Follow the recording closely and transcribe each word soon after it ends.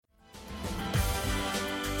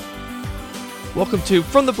Welcome to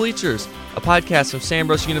From the Bleachers, a podcast from San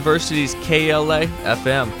Ambrose University's KLA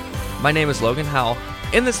FM. My name is Logan Howell.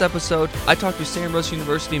 In this episode, I talk to San Ambrose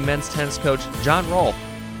University men's tennis coach John Rolfe.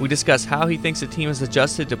 We discuss how he thinks the team has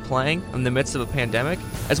adjusted to playing in the midst of a pandemic,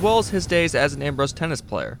 as well as his days as an Ambrose tennis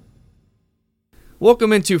player.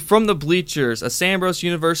 Welcome into From the Bleachers, a San Ambrose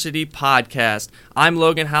University podcast. I'm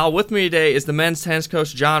Logan Howell. With me today is the men's tennis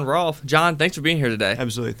coach John Rolfe. John, thanks for being here today.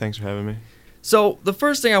 Absolutely. Thanks for having me. So the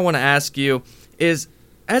first thing I want to ask you is,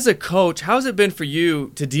 as a coach, how has it been for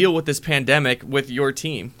you to deal with this pandemic with your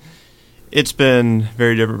team? It's been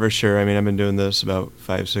very different for sure. I mean, I've been doing this about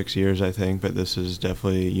 5-6 years, I think, but this is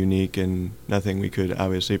definitely unique and nothing we could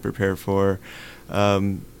obviously prepare for.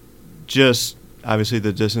 Just obviously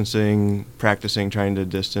the distancing, practicing, trying to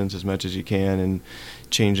distance as much as you can and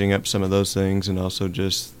changing up some of those things, and also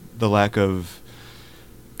just the lack of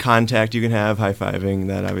contact you can have, high-fiving,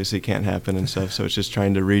 that obviously can't happen and stuff. So it's just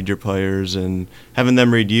trying to read your players and having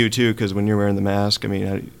them read you too, because when you're wearing the mask, I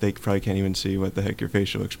mean, they probably can't even see what the heck your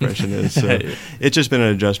facial expression is. So it's just been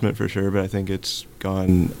an adjustment for sure, but I think it's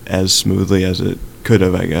gone as smoothly as it could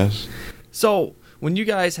have, I guess. So when you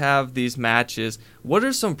guys have these matches, what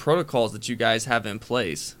are some protocols that you guys have in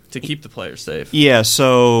place to keep the players safe? Yeah,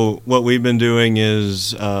 so what we've been doing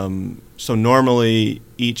is, so normally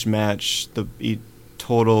each match,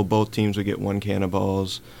 total, both teams would get one can of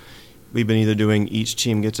balls. We've been either doing each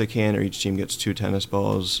team gets a can or each team gets 2 tennis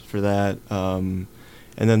balls for that. And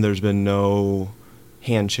then there's been no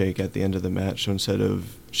handshake at the end of the match. So instead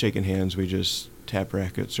of shaking hands, we just tap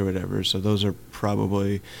rackets or whatever. So those are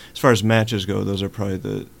probably, as far as matches go, those are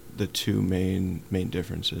probably the two main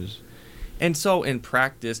differences. And so in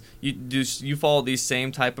practice, you follow these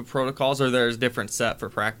same type of protocols, or there's a different set for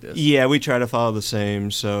practice? Yeah, we try to follow the same.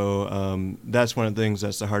 So that's one of the things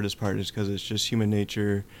that's the hardest part, is because it's just human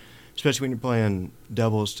nature, especially when you're playing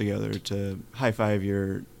doubles together, to high-five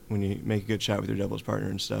when you make a good shot with your doubles partner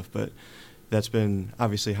and stuff. But that's been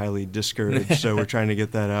obviously highly discouraged, so we're trying to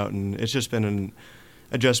get that out. And it's just been an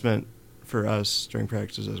adjustment for us during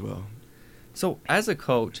practices as well. So as a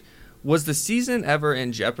coach, was the season ever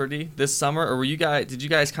in jeopardy this summer, or did you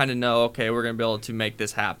guys kind of know, okay, we're going to be able to make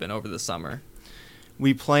this happen over the summer?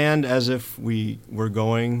 We planned as if we were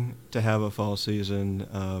going to have a fall season.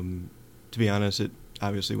 To be honest, it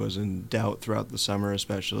obviously was in doubt throughout the summer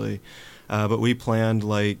especially. But we planned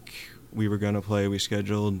like we were going to play. We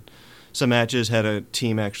scheduled some matches, had a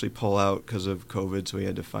team actually pull out because of COVID, so we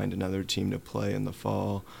had to find another team to play in the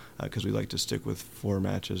fall because we like to stick with 4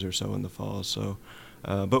 matches or so in the fall. So.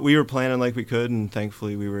 But we were planning like we could, and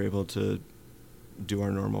thankfully we were able to do our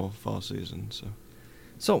normal fall season.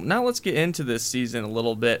 So now let's get into this season a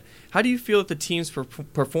little bit. How do you feel that the team's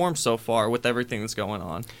performed so far with everything that's going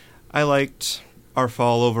on? I liked our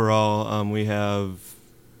fall overall. We have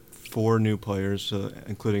 4 new players,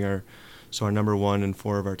 including our number 1 and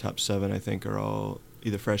 4 of our top 7, I think, are all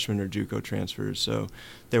either freshmen or JUCO transfers. So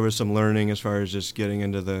there was some learning as far as just getting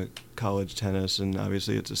into the college tennis, and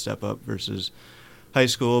obviously it's a step up versus high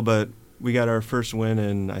school, but we got our first win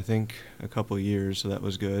in, I think, a couple of years, so that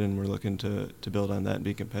was good, and we're looking to build on that and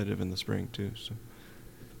be competitive in the spring too.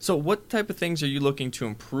 So what type of things are you looking to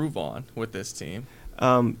improve on with this team?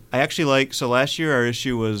 I actually so last year our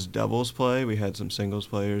issue was doubles play. We had some singles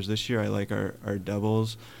players. This year I like our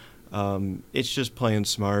doubles. It's just playing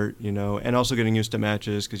smart, and also getting used to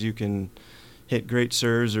matches, because you can hit great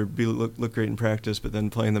serves or look great in practice, but then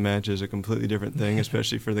playing the match is a completely different thing,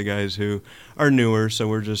 especially for the guys who are newer. So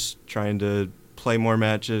we're just trying to play more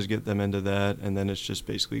matches, get them into that, and then it's just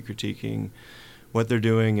basically critiquing what they're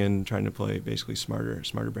doing and trying to play basically smarter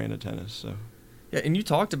brand of tennis. So. Yeah, and you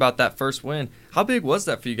talked about that first win. How big was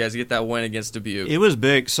that for you guys to get that win against Dubuque? It was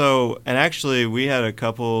big. So, and actually we had a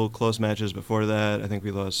couple close matches before that. I think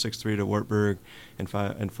we lost 6-3 to Wartburg and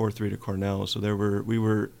 4-3 to Cornell. So we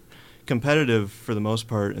were competitive for the most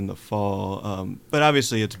part in the fall, but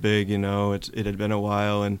obviously it's big. It had been a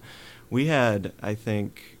while, and we had, I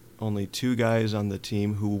think, only 2 guys on the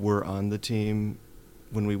team who were on the team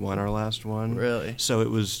when we won our last one. Really? So it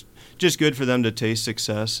was just good for them to taste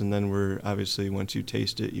success, and then obviously once you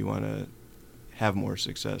taste it, you want to have more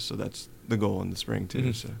success. So that's the goal in the spring too.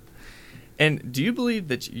 Mm-hmm. So. And do you believe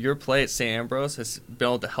that your play at St. Ambrose has been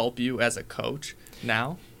able to help you as a coach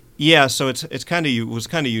now? Yeah, so it was kind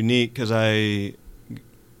of unique, because I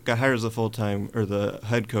got hired as the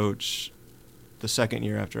head coach the second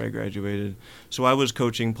year after I graduated. So I was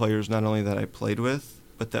coaching players not only that I played with,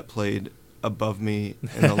 but that played above me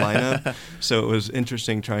in the lineup. So it was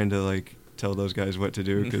interesting trying to tell those guys what to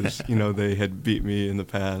do, because they had beat me in the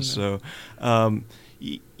past. So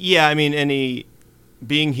yeah, I mean,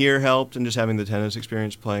 being here helped, and just having the tennis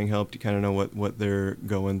experience playing helped. You kind of know what they're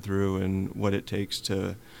going through and what it takes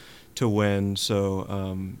to win. So,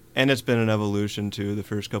 and it's been an evolution too. The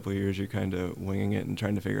first couple of years, you're kind of winging it and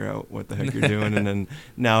trying to figure out what the heck you're doing, and then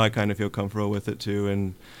now I kind of feel comfortable with it too,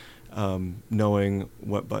 and knowing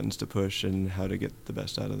what buttons to push and how to get the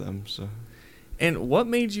best out of them. So. And what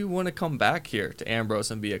made you want to come back here to Ambrose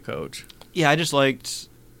and be a coach? Yeah, I just liked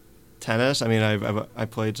tennis. I mean, I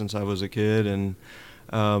played since I was a kid, and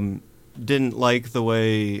didn't like the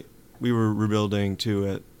way we were rebuilding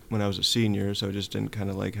too when I was a senior, so I just didn't kind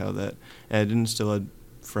of like how that. And I didn't still had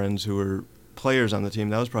friends who were players on the team.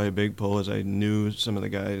 That was probably a big pull, as I knew some of the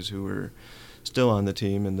guys who were still on the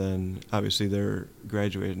team, and then obviously they're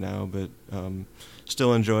graduated now, but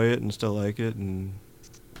still enjoy it and still like it, and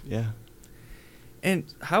yeah. And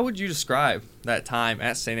how would you describe that time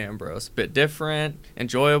at St. Ambrose? A bit different,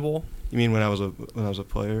 enjoyable? You mean when I was a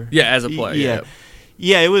player? Yeah, as a player. Yeah.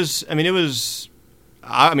 Yeah, it was.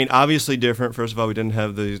 I mean, obviously different. First of all, we didn't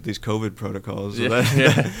have these COVID protocols, so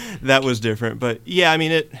that was different. But yeah, I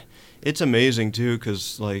mean, it's amazing too,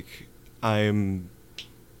 because like I'm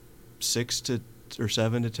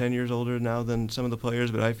 7 to 10 years older now than some of the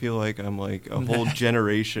players, but I feel like I'm like a whole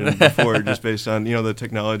generation before, just based on the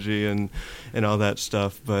technology and all that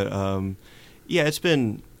stuff. But yeah, it's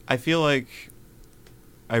been. I feel like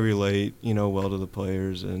I relate well to the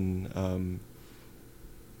players, and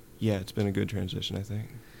yeah, it's been a good transition, I think.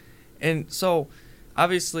 And so,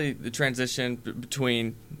 obviously, the transition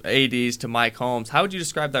between ADs to Mike Holmes, how would you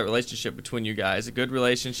describe that relationship between you guys? A good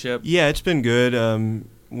relationship? Yeah, it's been good.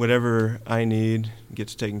 Whatever I need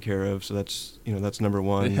gets taken care of, so that's number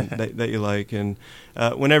one that you like. And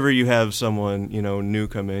whenever you have someone new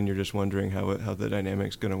come in, you're just wondering how the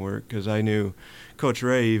dynamic's going to work. Because I knew Coach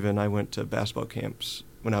Ray. Even I went to basketball camps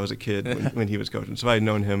when I was a kid when he was coaching, so I had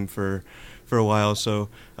known him for a while. So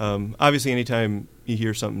obviously, anytime you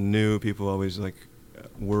hear something new, people always like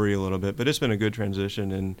worry a little bit. But it's been a good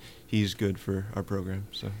transition, and he's good for our program.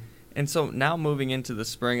 And so now moving into the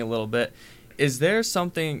spring a little bit. Is there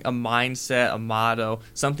something, a mindset, a motto,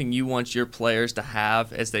 something you want your players to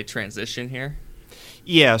have as they transition here?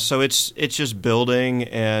 Yeah, so it's just building,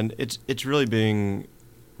 and it's really being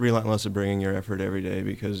relentless of bringing your effort every day,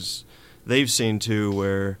 because they've seen too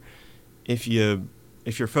where if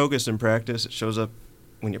you're focused in practice, it shows up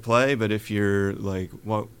when you play. But if you're like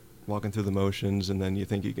walking through the motions and then you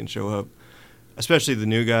think you can show up, especially the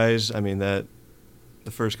new guys, I mean that. The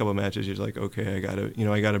first couple of matches, you're like, okay,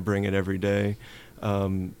 I gotta bring it every day.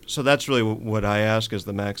 So that's really what I ask, is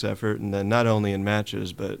the max effort, and then not only in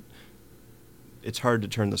matches, but it's hard to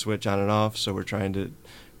turn the switch on and off. So we're trying to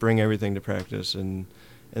bring everything to practice and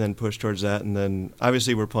then push towards that. And then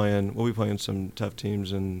obviously we'll be playing some tough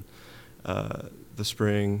teams in the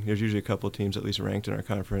spring. There's usually a couple of teams at least ranked in our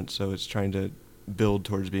conference, so it's trying to build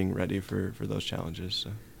towards being ready for those challenges. So.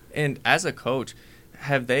 And as a coach,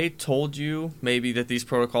 have they told you maybe that these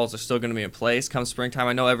protocols are still going to be in place come springtime?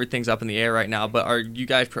 I know everything's up in the air right now, but are you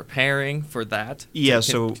guys preparing for that? Yeah,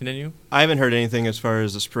 so continue? I haven't heard anything as far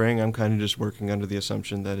as the spring. I'm kind of just working under the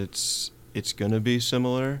assumption that it's going to be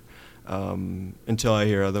similar until I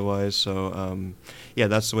hear otherwise. So, yeah,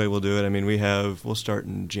 that's the way we'll do it. I mean, we'll start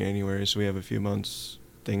in January, so we have a few months.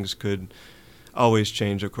 Things could always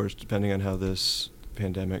change, of course, depending on how this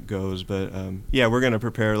pandemic goes. But, yeah, we're going to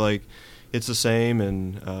prepare like it's the same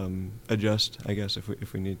and adjust, I guess,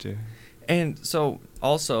 if we need to. And so,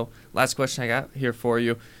 also, last question I got here for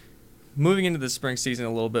you. Moving into the spring season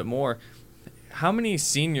a little bit more, how many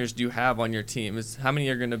seniors do you have on your team? How many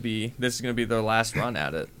are going to be? This is going to be their last run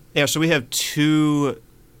at it. Yeah, so we have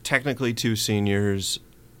technically two seniors.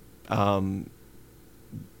 With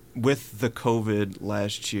the COVID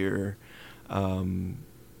last year,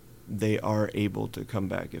 they are able to come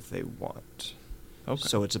back if they want. Okay.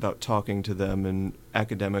 So it's about talking to them and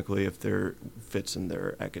academically if there fits in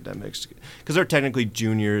their academics, because they're technically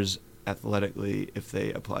juniors athletically if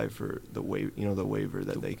they apply for the waiver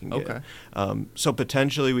that they can get. Okay. So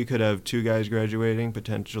potentially we could have two guys graduating.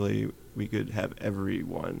 Potentially we could have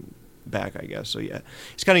everyone back, I guess. So yeah,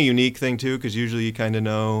 it's kind of a unique thing too, because usually you kind of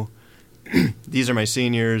know these are my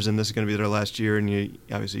seniors and this is going to be their last year, and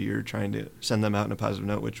you're trying to send them out in a positive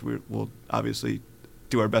note, which we'll obviously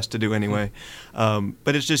do our best to do anyway.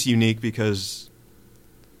 But it's just unique because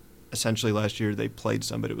essentially last year they played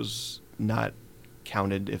some, but it was not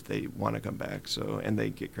counted if they want to come back. So, and they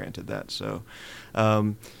get granted that. So,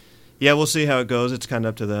 yeah, we'll see how it goes. It's kind of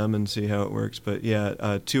up to them and see how it works. But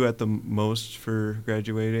yeah, two at the most for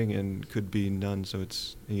graduating, and could be none. So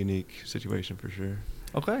it's a unique situation for sure.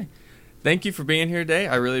 Okay. Thank you for being here today.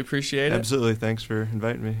 I really appreciate it. Absolutely. Thanks for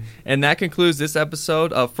inviting me. And that concludes this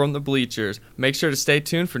episode of From the Bleachers. Make sure to stay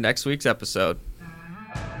tuned for next week's episode.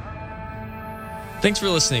 Thanks for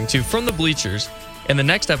listening to From the Bleachers. In the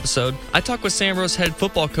next episode, I talk with Sam Rose head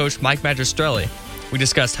football coach Mike Magistrelli. We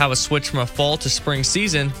discussed how a switch from a fall to spring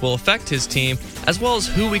season will affect his team, as well as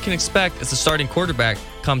who we can expect as the starting quarterback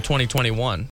come 2021.